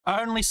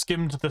I only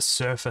skimmed the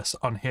surface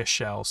on HESH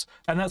shells,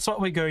 and that's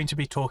what we're going to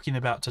be talking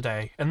about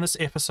today in this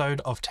episode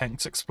of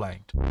Tanks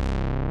Explained.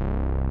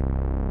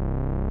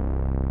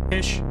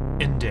 HESH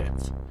in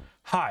depth.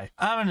 Hi,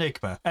 I'm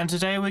Enigma, and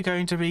today we're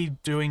going to be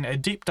doing a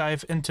deep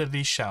dive into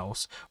these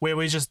shells, where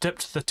we just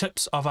dipped the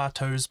tips of our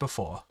toes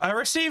before. I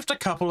received a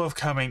couple of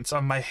comments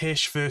on my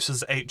HESH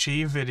versus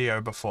HE video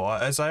before,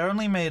 as I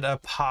only made a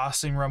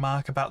passing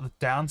remark about the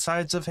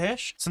downsides of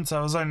HESH, since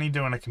I was only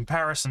doing a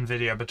comparison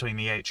video between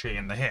the HE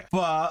and the HESH.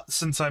 But,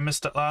 since I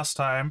missed it last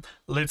time,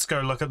 let's go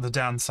look at the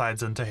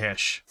downsides into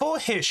HESH. For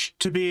HESH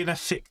to be an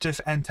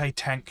effective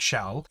anti-tank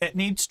shell, it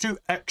needs to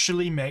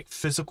actually make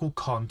physical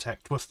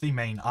contact with the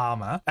main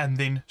armour,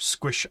 and then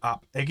squish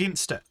up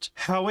against it.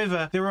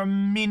 However, there are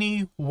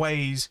many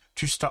ways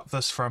to stop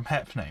this from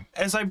happening.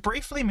 As I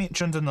briefly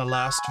mentioned in the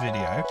last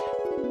video,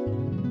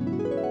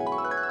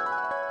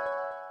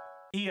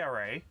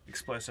 ERA,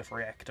 explosive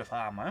reactive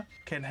armour,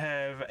 can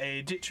have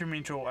a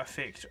detrimental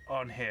effect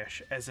on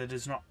HESH as it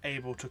is not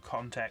able to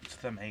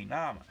contact the main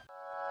armour.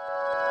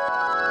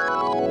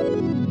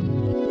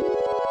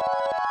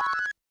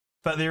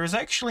 But there is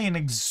actually an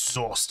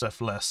exhaustive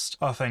list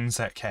of things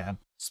that can.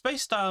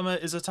 Spaced armour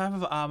is a type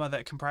of armour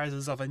that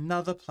comprises of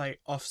another plate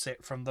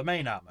offset from the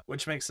main armour,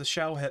 which makes the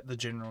shell hit the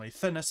generally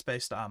thinner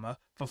spaced armour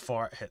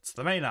before it hits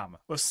the main armour.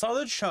 With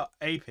solid shot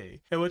AP,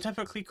 it would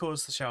typically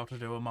cause the shell to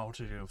do a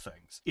multitude of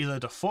things, either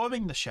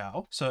deforming the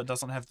shell so it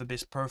doesn't have the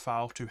best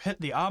profile to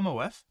hit the armour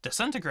with,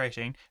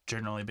 disintegrating,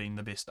 generally being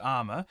the best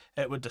armour,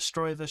 it would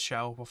destroy the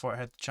shell before it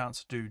had the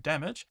chance to do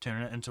damage,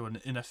 turn it into an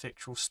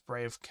ineffectual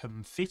spray of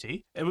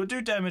confetti. It would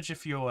do damage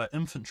if you're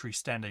infantry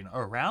standing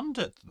around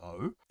it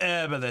though,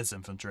 but that's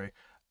infantry.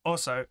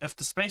 Also, if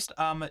the spaced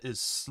armour is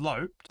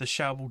sloped, the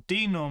shell will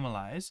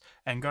denormalize,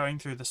 and going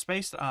through the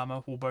spaced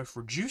armour will both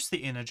reduce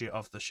the energy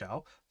of the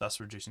shell, thus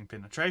reducing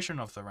penetration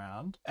of the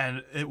round,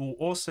 and it will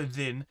also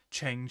then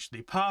change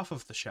the path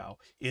of the shell,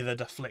 either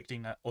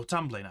deflecting it or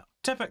tumbling it.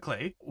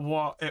 Typically,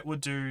 what it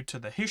would do to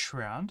the HESH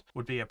round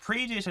would be a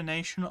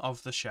pre-detonation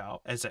of the shell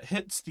as it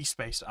hits the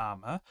spaced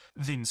armour,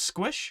 then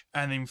squish,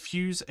 and then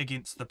fuse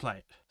against the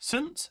plate.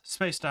 Since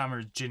spaced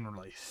armour is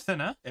generally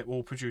thinner, it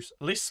will produce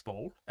less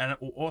spall, and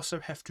it will also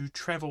have to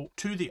travel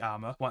to the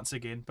armour, once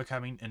again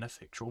becoming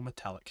ineffectual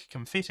metallic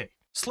confetti.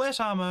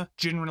 Slat armour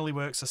generally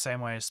works the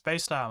same way as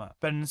spaced armour,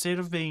 but instead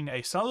of being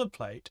a solid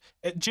plate,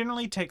 it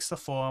generally takes the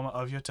form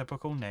of your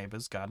typical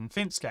neighbour's garden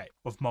fence gate,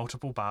 with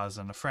multiple bars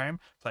in a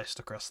frame placed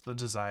across the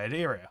desired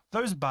area.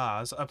 Those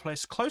bars are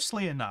placed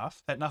closely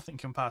enough that nothing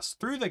can pass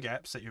through the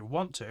gaps that you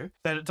want to,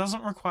 that it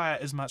doesn't require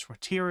as much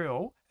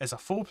material as a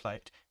full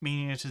plate,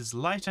 meaning it is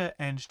lighter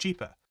and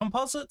cheaper.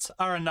 Composites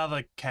are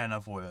another can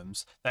of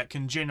worms that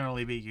can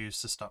generally be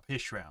used to stop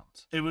HESH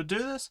rounds. It would do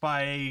this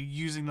by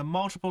using the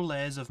multiple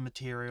layers of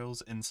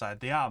materials inside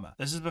the armour.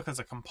 This is because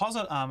a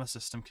composite armour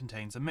system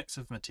contains a mix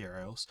of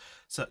materials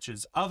such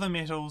as other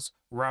metals,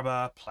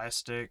 rubber,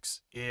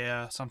 plastics,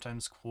 air,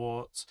 sometimes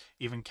quartz,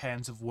 even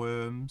cans of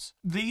worms.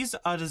 These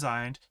are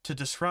designed to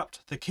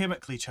disrupt the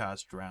chemically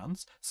charged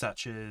rounds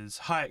such as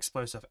high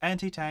explosive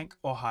anti-tank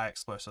or high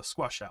explosive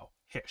squash shell.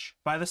 HESH.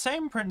 By the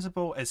same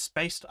principle as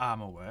spaced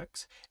armour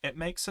works, it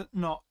makes it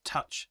not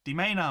touch the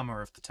main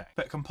armour of the tank.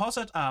 But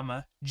composite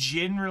armour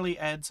generally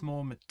adds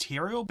more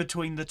material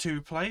between the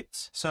two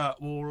plates, so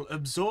it will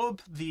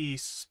absorb the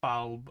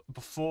spall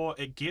before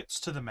it gets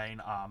to the main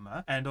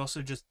armour, and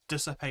also just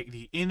dissipate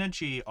the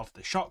energy of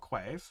the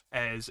shockwave,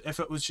 as if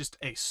it was just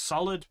a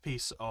solid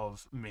piece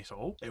of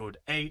metal, it would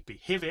A, be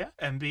heavier,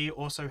 and B,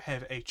 also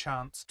have a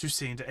chance to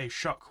send a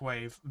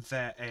shockwave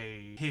that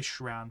a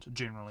HESH round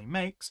generally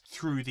makes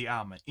through the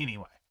armour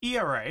anyway.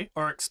 ERA,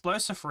 or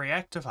explosive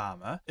reactive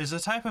armour, is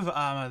a type of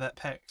armour that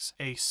packs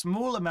a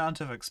small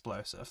amount of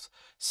explosives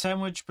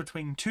sandwiched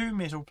between two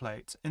metal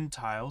plates in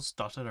tiles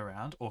dotted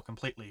around or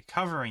completely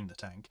covering the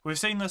tank. We've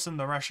seen this in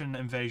the Russian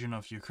invasion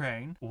of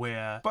Ukraine,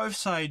 where both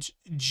sides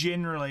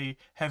generally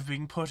have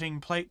been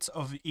putting plates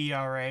of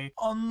ERA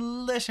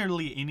on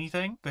literally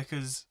anything,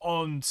 because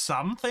on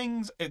some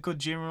things it could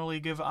generally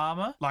give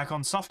armour, like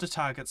on softer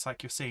targets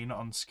like you're seeing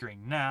on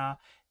screen now.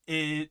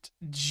 It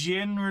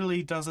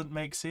generally doesn't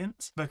make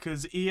sense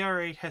because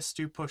ERA has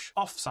to push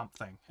off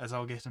something, as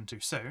I'll get into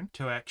soon,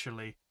 to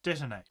actually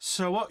detonate.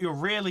 So what you're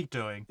really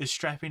doing is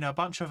strapping a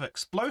bunch of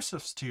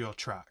explosives to your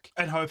truck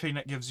and hoping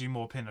it gives you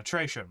more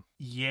penetration.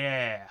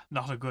 Yeah,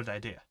 not a good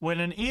idea. When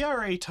an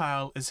ERA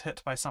tile is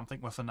hit by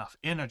something with enough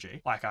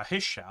energy, like a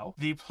HESH shell,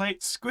 the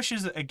plate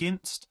squishes it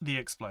against the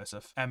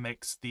explosive and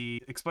makes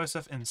the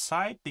explosive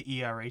inside the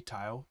ERA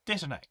tile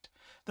detonate.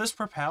 This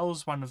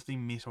propels one of the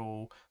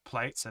metal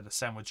plates that are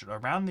sandwiched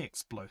around the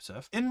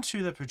explosive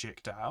into the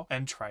projectile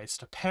and tries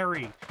to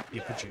parry the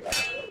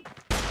projectile.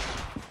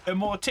 In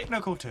more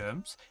technical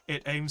terms,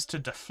 it aims to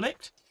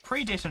deflect,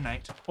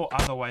 pre-detonate, or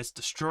otherwise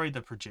destroy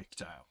the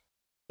projectile.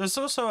 This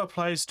also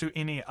applies to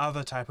any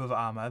other type of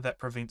armour that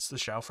prevents the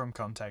shell from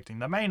contacting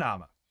the main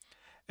armour,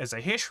 as a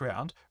HESH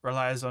round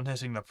relies on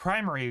hitting the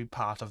primary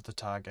part of the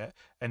target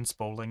and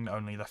spalling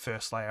only the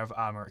first layer of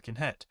armour it can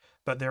hit,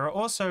 but there are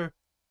also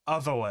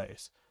other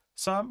ways.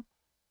 Some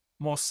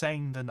more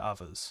sane than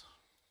others.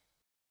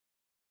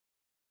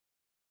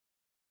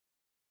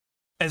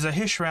 As a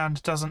HESH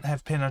round doesn't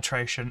have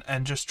penetration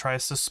and just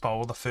tries to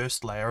spoil the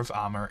first layer of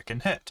armour it can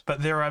hit,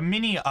 but there are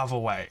many other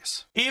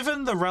ways.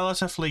 Even the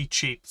relatively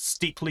cheap,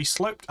 steeply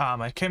sloped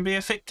armour can be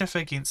effective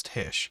against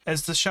HESH,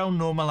 as the shell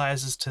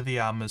normalises to the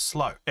armour's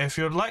slope. If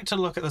you'd like to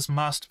look at this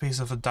masterpiece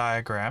of a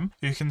diagram,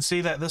 you can see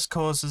that this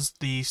causes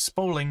the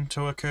spooling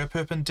to occur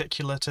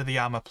perpendicular to the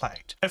armour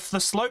plate. If the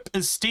slope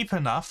is steep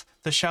enough,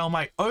 the shell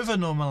might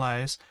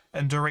over-normalise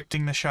and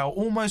directing the shell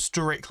almost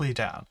directly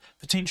down,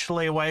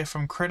 potentially away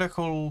from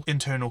critical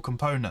internal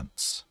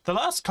components. The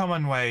last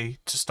common way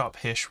to stop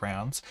HESH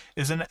rounds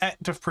is an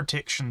active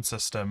protection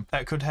system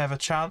that could have a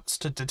chance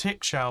to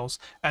detect shells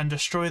and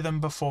destroy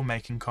them before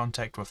making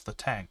contact with the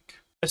tank.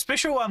 A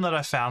special one that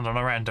I found on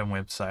a random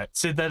website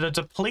said that a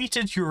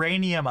depleted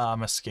uranium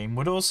armor scheme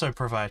would also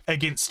provide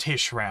against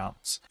HESH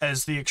rounds,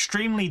 as the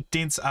extremely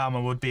dense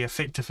armor would be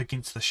effective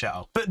against the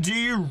shell. But do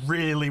you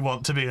really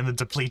want to be in the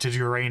depleted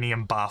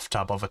uranium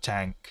bathtub of a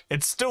tank?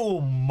 It's still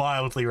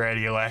mildly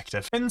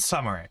radioactive. In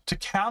summary, to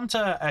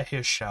counter a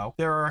HESH shell,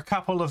 there are a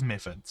couple of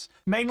methods,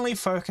 mainly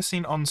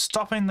focusing on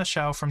stopping the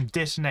shell from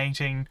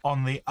detonating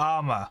on the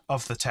armor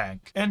of the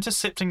tank,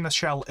 intercepting the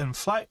shell in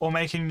flight, or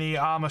making the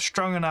armor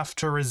strong enough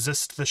to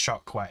resist the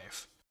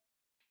shockwave.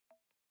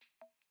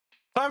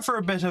 Time for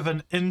a bit of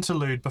an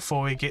interlude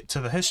before we get to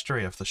the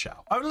history of the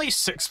shell. Only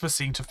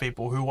 6% of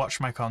people who watch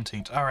my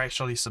content are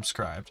actually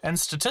subscribed, and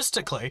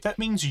statistically that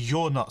means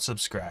you're not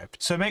subscribed,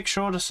 so make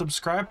sure to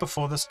subscribe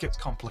before this gets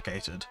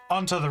complicated.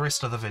 On to the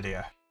rest of the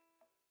video.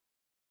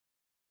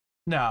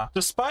 Now,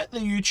 despite the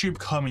YouTube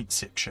comment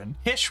section,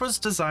 HESH was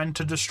designed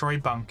to destroy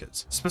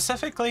bunkers,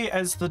 specifically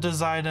as the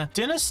designer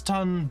Dennis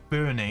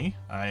Burney,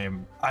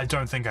 I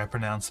don't think I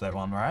pronounced that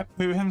one right,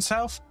 who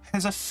himself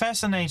has a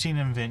fascinating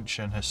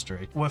invention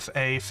history, with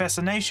a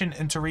fascination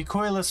into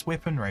recoilless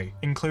weaponry,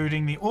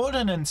 including the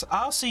Ordnance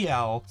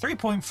RCL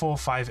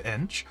 3.45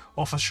 inch,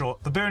 or for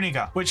short, the Burney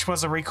gun, which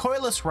was a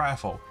recoilless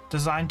rifle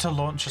designed to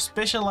launch a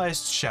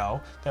specialized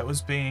shell that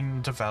was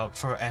being developed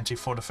for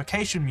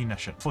anti-fortification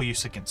munition for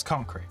use against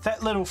concrete.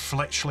 That little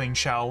fletchling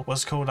shell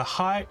was called a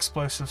high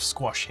explosive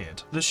squash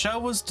head. The shell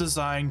was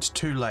designed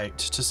too late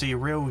to see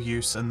real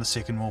use in the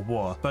Second World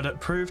War, but it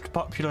proved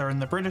popular in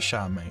the British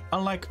Army,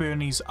 unlike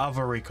Burney's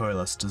other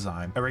recoilless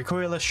design, a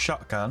recoilless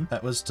shotgun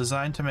that was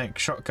designed to make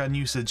shotgun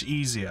usage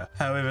easier.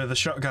 However, the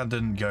shotgun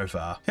didn't go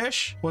far.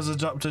 HESH was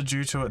adopted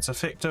due to its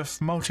effective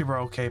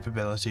multi-role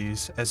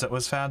capabilities, as it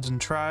was found in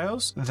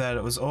trials that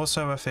it was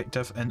also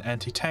effective in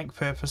anti-tank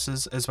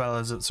purposes as well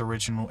as its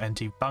original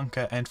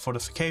anti-bunker and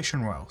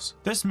fortification roles.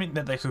 This meant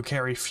that they could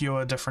carry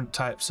fewer different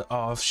types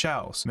of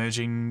shells,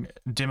 merging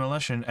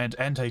demolition and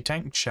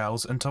anti-tank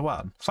shells into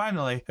one.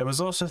 Finally, it was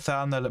also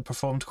found that it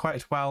performed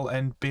quite well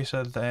and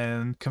better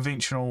than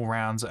conventional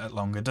rounds at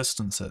longer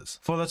distances.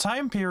 For the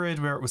time period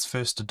where it was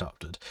first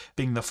adopted,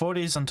 being the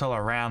 40s until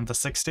around the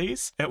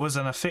 60s, it was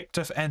an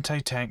effective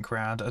anti-tank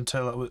round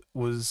until it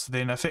was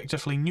then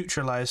effectively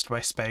neutralized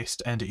by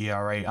spaced and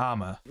ERA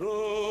armor.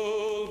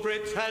 Rule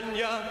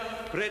Britannia,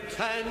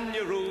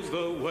 Britannia rules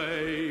the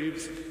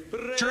waves.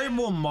 During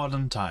more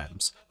modern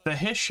times, the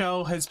HESH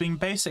shell has been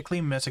basically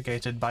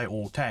mitigated by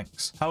all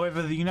tanks.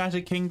 However, the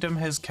United Kingdom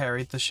has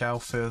carried the shell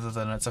further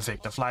than its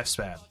effective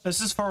lifespan. This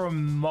is for a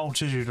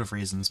multitude of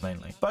reasons,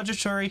 mainly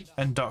budgetary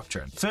and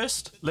doctrine.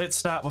 First, let's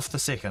start with the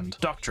second,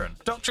 doctrine.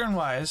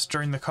 Doctrine-wise,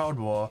 during the Cold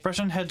War,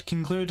 Britain had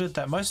concluded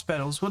that most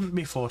battles wouldn't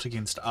be fought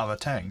against other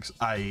tanks,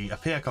 i.e. a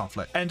pair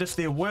conflict, and if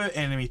there were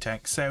enemy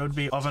tanks, they would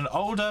be of an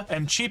older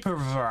and cheaper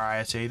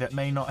variety that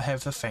may not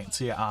have the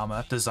fancier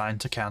armour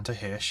designed to counter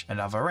HESH and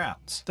other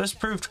rounds. This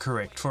proved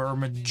correct for a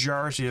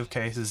majority of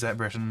cases that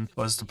Britain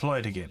was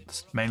deployed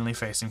against, mainly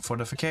facing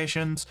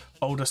fortifications,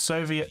 older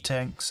Soviet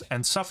tanks,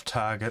 and soft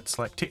targets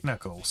like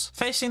technicals.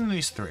 Facing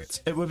these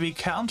threats, it would be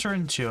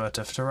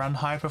counterintuitive to run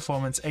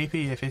high-performance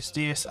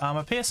APFSDS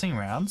armor-piercing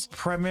rounds,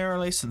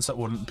 primarily since it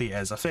wouldn't be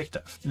as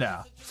effective.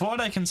 Now, for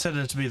what I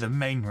consider to be the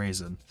main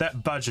reason,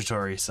 that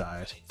budgetary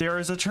side, there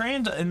is a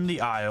trend in the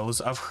Isles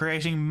of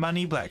creating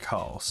money black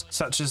holes,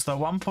 such as the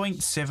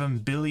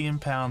 £1.7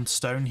 billion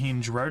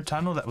Stonehenge road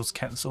tunnel that was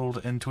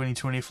cancelled in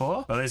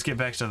 2024. But let's get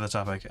back to the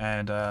topic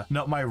and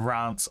not my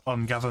rants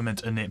on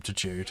government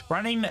ineptitude.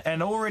 Running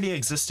an already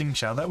existing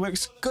shell that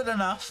works good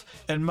enough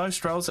in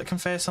most roles it can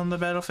face on the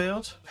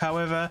battlefield.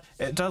 However,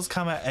 it does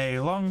come at a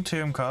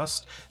long-term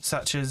cost,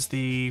 such as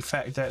the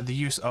fact that the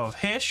use of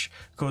HESH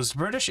caused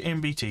British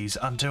MBTs,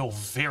 until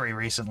very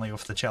recently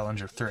with the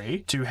Challenger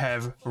 3, to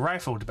have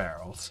rifled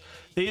barrels.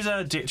 These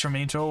are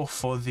detrimental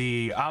for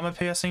the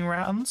armor-piercing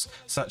rounds,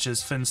 such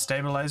as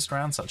fin-stabilized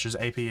rounds, such as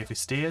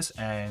APFSDs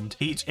and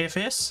Heat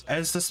FS.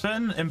 As the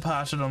spin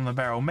imparted on the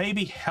barrel may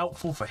be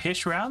helpful for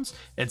HESH rounds,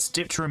 it's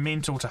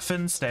detrimental to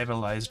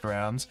fin-stabilized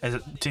rounds, as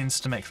it tends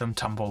to make them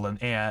tumble in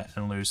air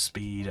and lose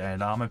speed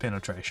and armor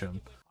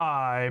penetration.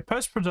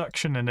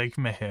 Post-production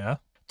Enigma here.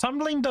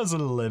 Tumbling does a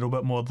little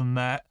bit more than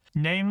that.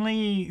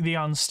 Namely, the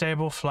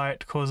unstable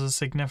flight causes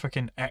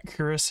significant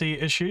accuracy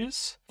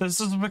issues.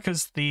 This is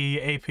because the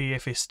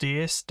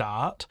APFSDS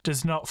dart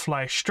does not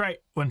fly straight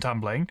when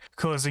tumbling,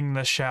 causing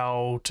the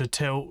shell to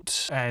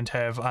tilt and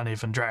have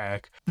uneven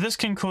drag. This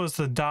can cause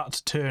the dart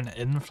to turn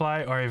in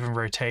flight or even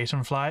rotate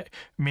in flight,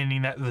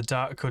 meaning that the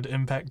dart could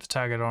impact the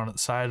target on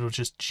its side, which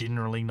is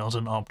generally not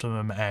an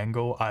optimum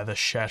angle, either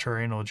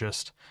shattering or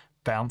just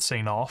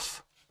bouncing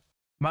off.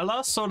 My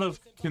last sort of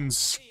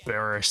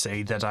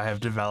conspiracy that I have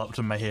developed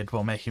in my head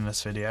while making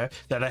this video,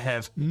 that I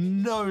have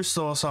no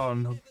source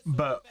on,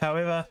 but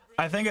however,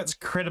 I think it's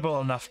credible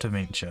enough to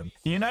mention.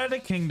 The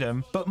United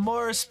Kingdom, but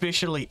more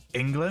especially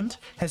England,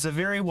 has a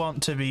very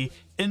want to be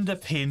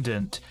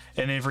independent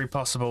in every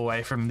possible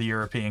way from the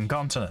European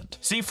continent.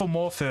 See for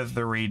more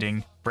further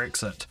reading,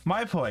 Brexit.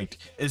 My point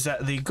is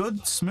that the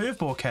good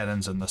smoothbore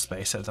cannons in the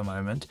space at the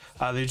moment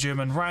are the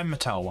German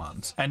Rheinmetall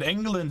ones, and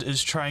England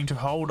is trying to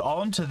hold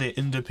on to their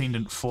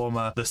independent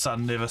former the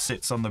sun never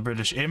sets on the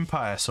British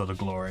Empire sort of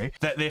glory,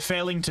 that they're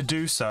failing to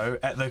do so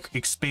at the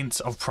expense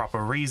of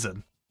proper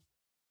reason.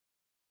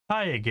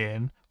 Hi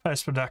again,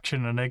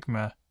 post-production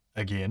Enigma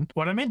again.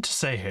 What I meant to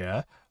say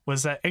here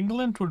was that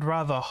England would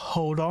rather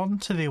hold on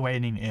to their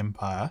waning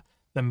empire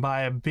than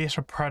buy a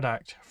better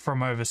product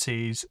from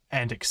overseas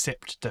and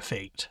accept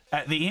defeat.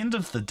 At the end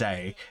of the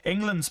day,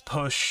 England's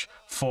push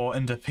for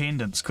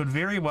independence could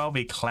very well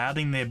be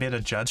clouding their better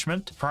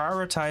judgment,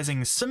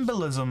 prioritising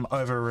symbolism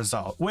over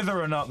result.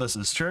 Whether or not this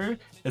is true,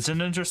 it's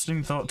an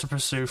interesting thought to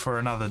pursue for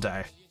another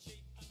day.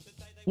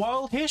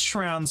 While HESH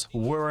rounds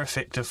were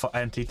effective for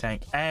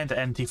anti-tank and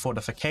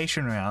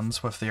anti-fortification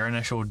rounds with their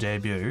initial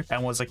debut,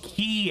 and was a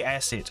key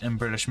asset in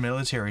British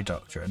military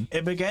doctrine,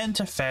 it began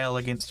to fail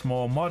against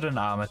more modern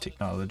armour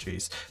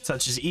technologies,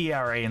 such as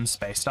ERA and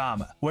spaced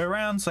armour, where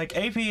rounds like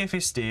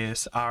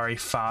APFSDS are a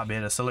far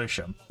better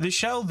solution. The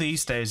shell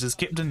these days is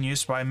kept in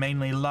use by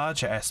mainly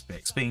larger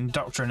aspects, being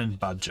doctrine and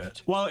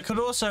budget, while it could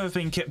also have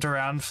been kept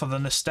around for the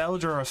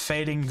nostalgia of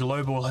fading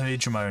global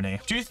hegemony.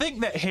 Do you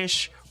think that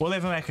HESH will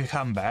ever make a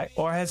comeback,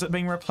 or has it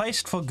been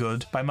replaced for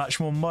good by much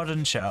more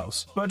modern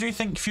shells? What do you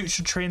think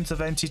future trends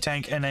of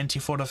anti-tank and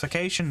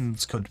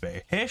anti-fortifications could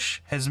be?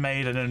 HESH has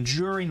made an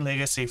enduring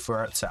legacy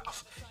for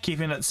itself,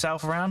 keeping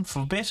itself around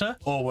for better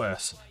or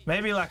worse.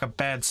 Maybe like a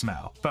bad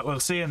smell, but we'll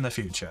see in the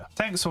future.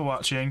 Thanks for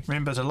watching,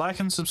 remember to like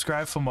and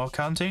subscribe for more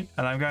content,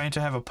 and I'm going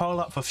to have a poll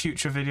up for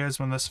future videos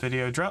when this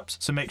video drops,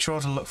 so make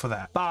sure to look for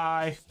that.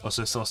 Bye!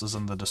 Also sources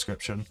in the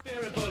description.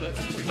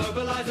 We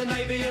mobilised the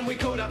Navy and we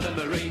called up the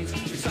Marines.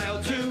 We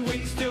sailed to